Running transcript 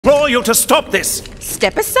you to stop this!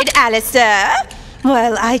 Step aside, Alistair,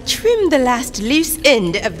 while I trim the last loose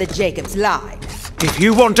end of the Jacob's line. If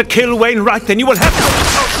you want to kill Wainwright, then you will have to...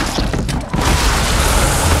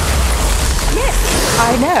 Yes,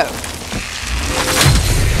 I know.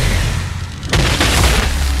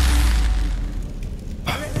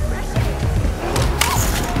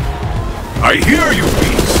 I hear you,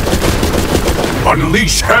 beast!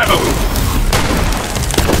 Unleash hell!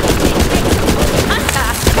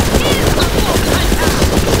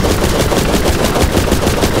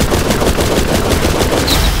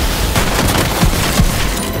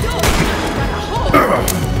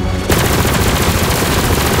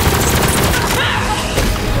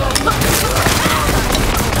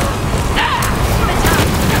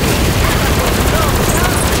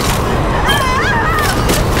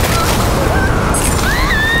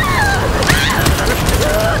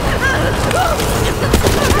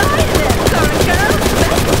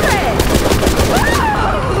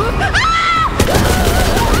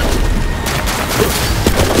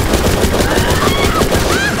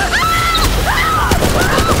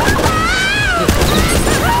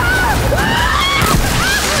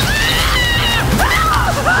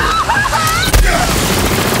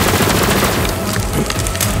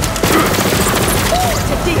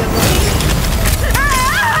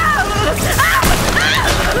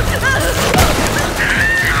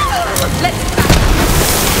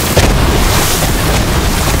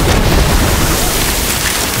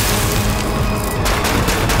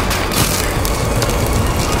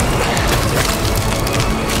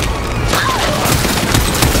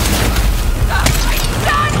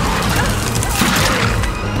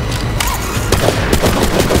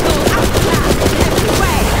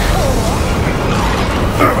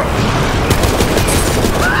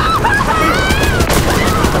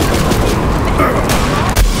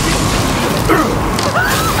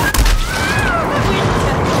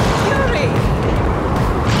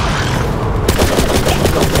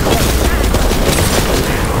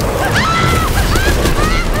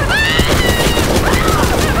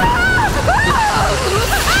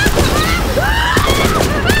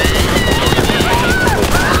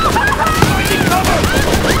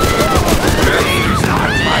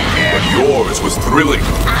 Thrilling.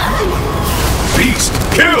 Beast,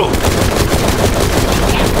 kill!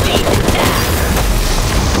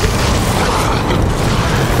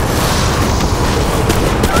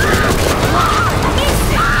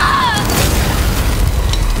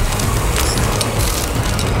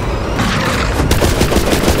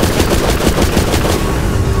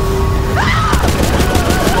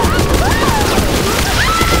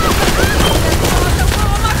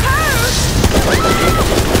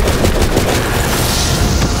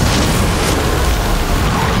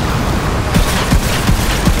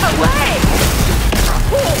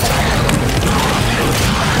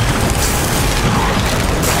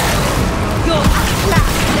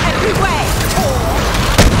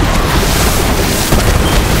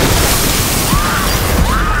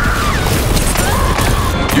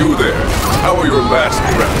 You there, how are your last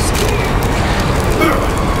breaths?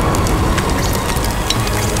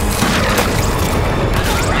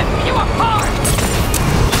 Rip you apart!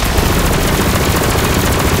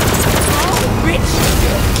 Oh, rich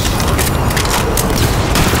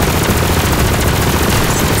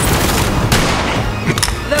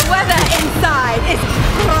The weather inside is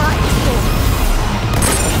frightful.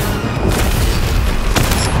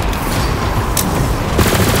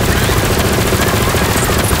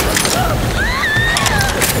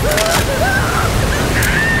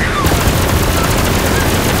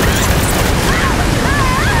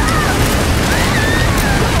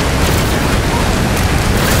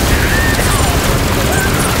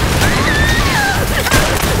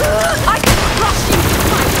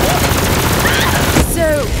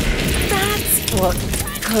 What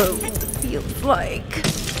cold feels like.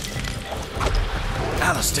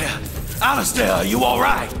 Alistair! Alistair, are you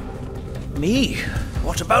alright? Me?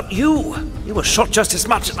 What about you? You were shot just as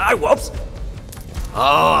much as I was.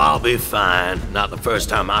 Oh, I'll be fine. Not the first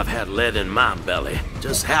time I've had lead in my belly.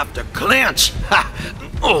 Just have to clench. Ha!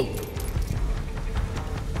 Oh!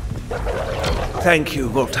 Thank you,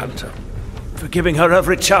 Vault Hunter, for giving her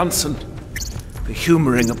every chance and for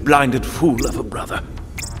humoring a blinded fool of a brother.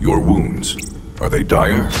 Your wounds, are they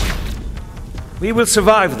dire? We will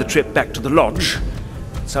survive the trip back to the lodge.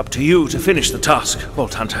 It's up to you to finish the task,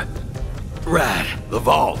 Vault Hunter. Right, the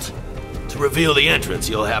vault. To reveal the entrance,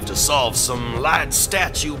 you'll have to solve some light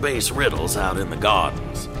statue-based riddles out in the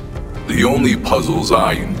gardens. The only puzzles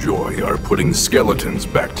I enjoy are putting skeletons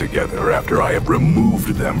back together after I have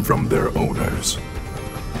removed them from their owners.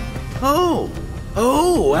 Oh,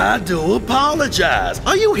 Oh, I do apologize.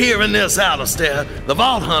 Are you hearing this, Alistair? The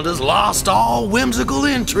Vault Hunters lost all whimsical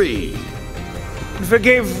intrigue.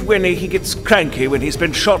 Forgive Winnie, he gets cranky when he's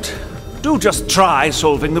been shot. Do just try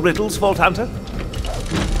solving the riddles, Vault Hunter.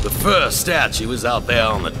 The first statue is out there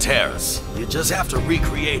on the terrace. You just have to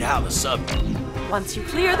recreate how the Once you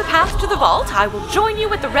clear the path to the vault, I will join you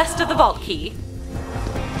with the rest of the vault key.